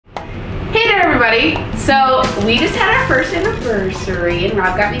everybody. So we just had our first anniversary and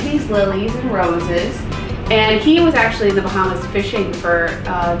Rob got me these lilies and roses. And he was actually in the Bahamas fishing for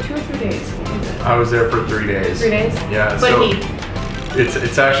 2 or 3 days. What was it? I was there for 3 days. 3 days? Yeah, but so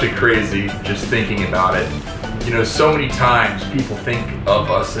it's actually crazy just thinking about it. You know, so many times people think of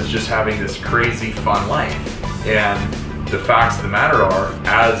us as just having this crazy fun life. And the facts of the matter are,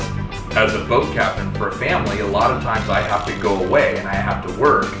 as a boat captain for a family, a lot of times I have to go away and I have to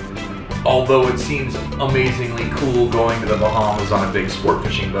work. Although it seems amazingly cool going to the Bahamas on a big sport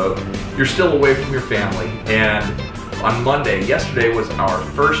fishing boat, you're still away from your family. And on Monday, yesterday was our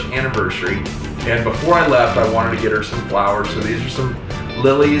first anniversary. And before I left, I wanted to get her some flowers. So these are some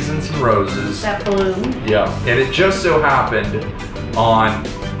lilies and some roses. That bloom. Yeah, and it just so happened on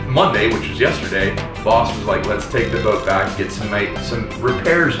Monday, which was yesterday, boss was like, let's take the boat back, get some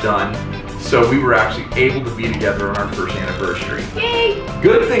repairs done. So we were actually able to be together on our first anniversary. Yay!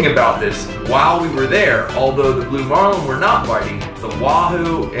 Good thing about this, while we were there, although the blue marlin were not biting, the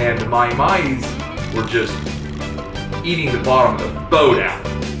wahoo and the mai-mais were just eating the bottom of the boat out.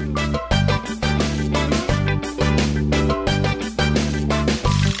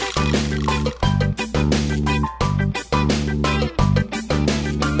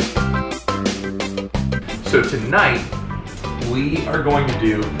 So tonight, we are going to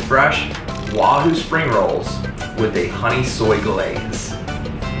do fresh Wahoo spring rolls with a honey soy glaze.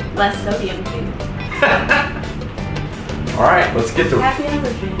 Less sodium too. All right, let's get to it. Happy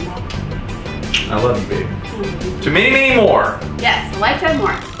anniversary. I love you, babe. To many, many more. Yes, a lifetime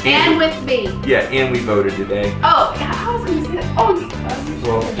more. And with me. Yeah, and we voted today. Oh, yeah, I was going to say that. Oh,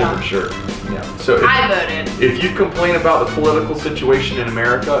 well, different shirt. Yeah. So I voted. If you complain about the political situation in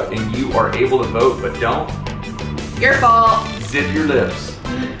America and you are able to vote but don't, your fault. Zip your lips.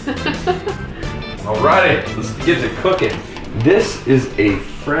 Alrighty, let's get to cooking. This is a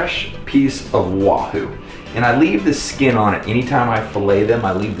fresh piece of wahoo. And I leave the skin on it. Anytime I fillet them,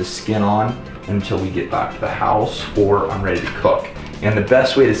 I leave the skin on until we get back to the house or I'm ready to cook. And the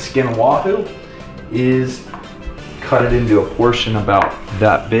best way to skin a wahoo is cut it into a portion about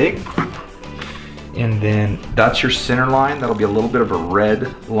that big. And then that's your center line. That'll be a little bit of a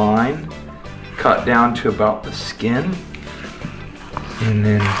red line. Cut down to about the skin. And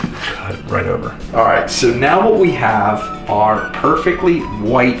then cut it right over. All right, so now what we have are perfectly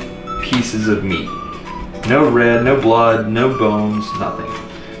white pieces of meat. No red, no blood, no bones, nothing.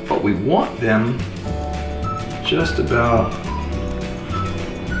 But we want them just about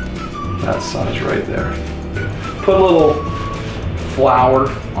that size right there. Put a little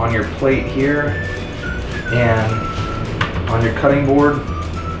flour on your plate here and on your cutting board,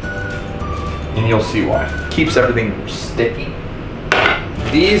 and you'll see why. Keeps everything sticky.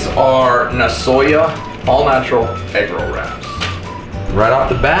 These are Nasoya all natural egg roll wraps. Right off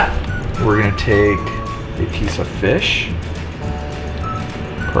the bat, we're gonna take a piece of fish,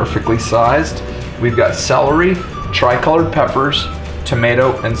 perfectly sized. We've got celery, tricolored peppers,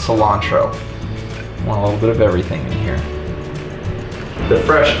 tomato, and cilantro. Want a little bit of everything in here. The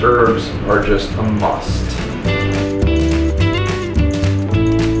fresh herbs are just a must.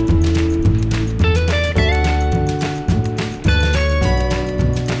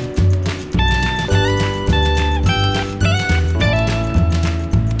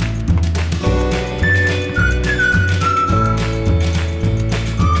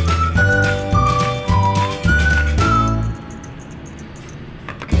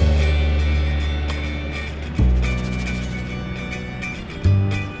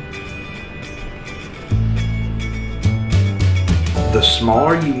 The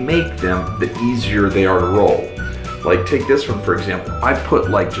smaller you make them, the easier they are to roll. Like take this one for example. I put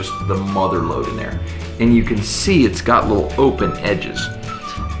like just the mother load in there and you can see it's got little open edges.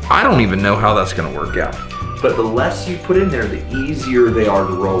 I don't even know how that's gonna work out. But the less you put in there, the easier they are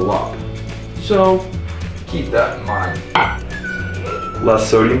to roll up. So keep that in mind. Less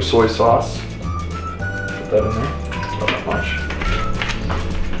sodium soy sauce. Put that in there, not that much.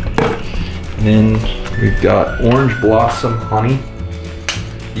 And then we've got orange blossom honey.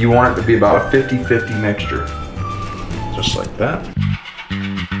 You want it to be about a 50-50 mixture. Just like that.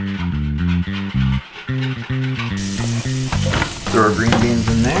 Throw our green beans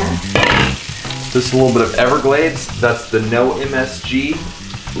in there. Just a little bit of Everglades. That's the no MSG,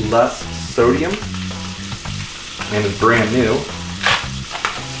 less sodium. And it's brand new.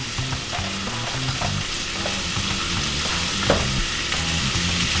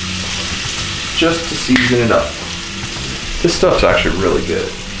 Just to season it up. This stuff's actually really good.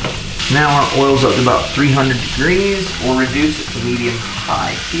 Now our oil's up to about 300 degrees. We'll reduce it to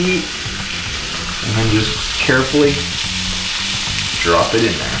medium-high heat. And then just carefully drop it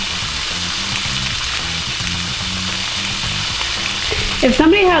in there. If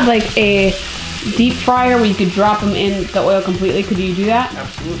somebody had like a deep fryer where you could drop them in the oil completely, could you do that?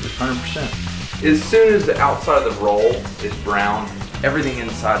 Absolutely, 100%. As soon as the outside of the roll is brown, everything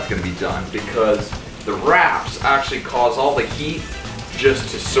inside is going to be done, because the wraps actually cause all the heat just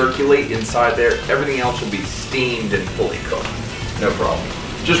to circulate inside there. Everything else will be steamed and fully cooked. No problem.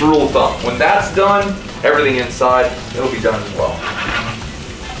 Just rule of thumb. When that's done, everything inside, it'll be done as well.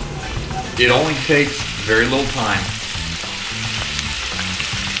 It only takes very little time.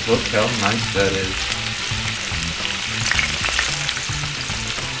 Look how nice that is.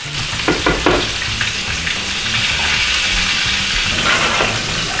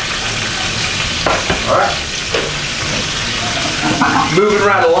 All right. Moving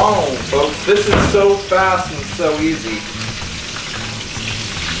right along, folks. This is so fast and so easy.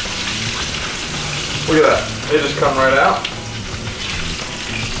 Look at that. They just come right out.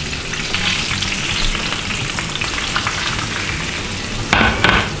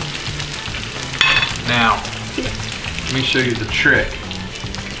 Now, let me show you the trick.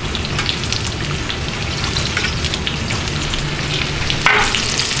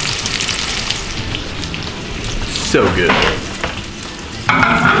 So good.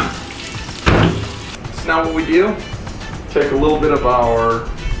 So now what we do, take a little bit of our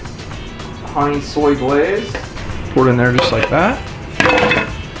honey soy glaze, pour it in there just like that.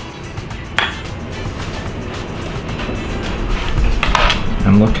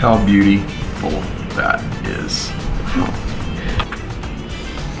 And look how beautiful that is.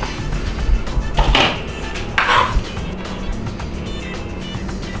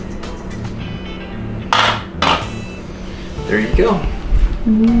 There you go.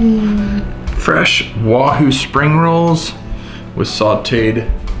 Fresh Wahoo spring rolls with sauteed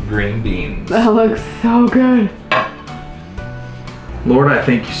green beans. That looks so good. Lord, I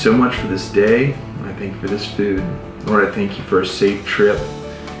thank you so much for this day. I thank you for this food. Lord, I thank you for a safe trip.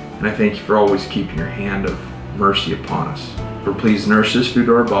 And I thank you for always keeping your hand of mercy upon us. For please nourish this food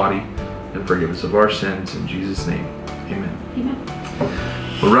to our body and forgive us of our sins. In Jesus' name, amen. Amen.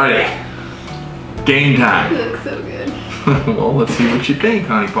 We're ready. Game time. It looks so good. Well, let's see what you think,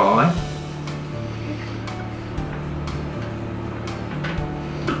 honey pie.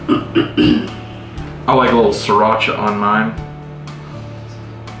 I like a little sriracha on mine.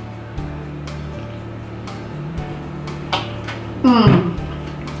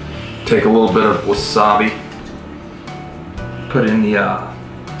 Take a little bit of wasabi. Put in the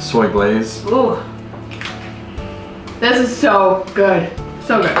soy glaze. Ooh. This is so good.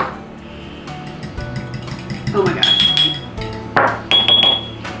 So good. Oh my gosh.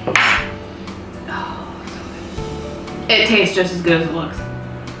 Oh, so good. It tastes just as good as it looks.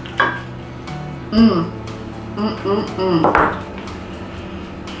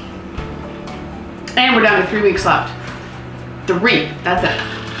 And we're down to 3 weeks left. 3, that's it.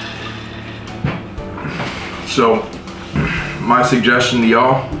 So, my suggestion to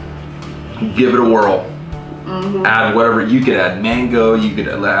y'all, give it a whirl. Add whatever, you could add mango, you could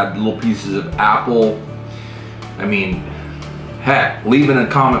add little pieces of apple. I mean, heck, leave in a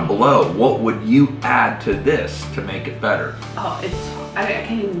comment below, what would you add to this to make it better? Oh, I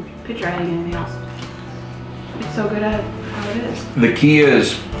can't even picture adding anything else. It's so good at how it is. The key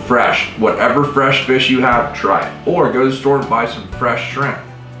is fresh. Whatever fresh fish you have, try it. Or go to the store and buy some fresh shrimp.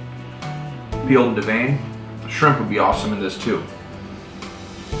 Peeled and deveined. Shrimp would be awesome in this too.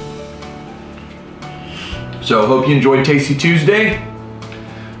 So hope you enjoyed Tasty Tuesday.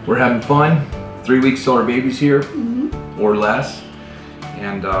 We're having fun. 3 weeks till our baby's here, or less.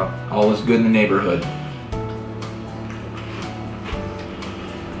 And all is good in the neighborhood.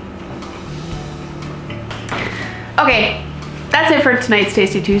 Okay, that's it for tonight's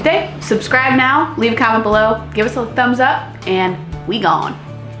Tasty Tuesday. Subscribe now, leave a comment below, give us a thumbs up, and we gone.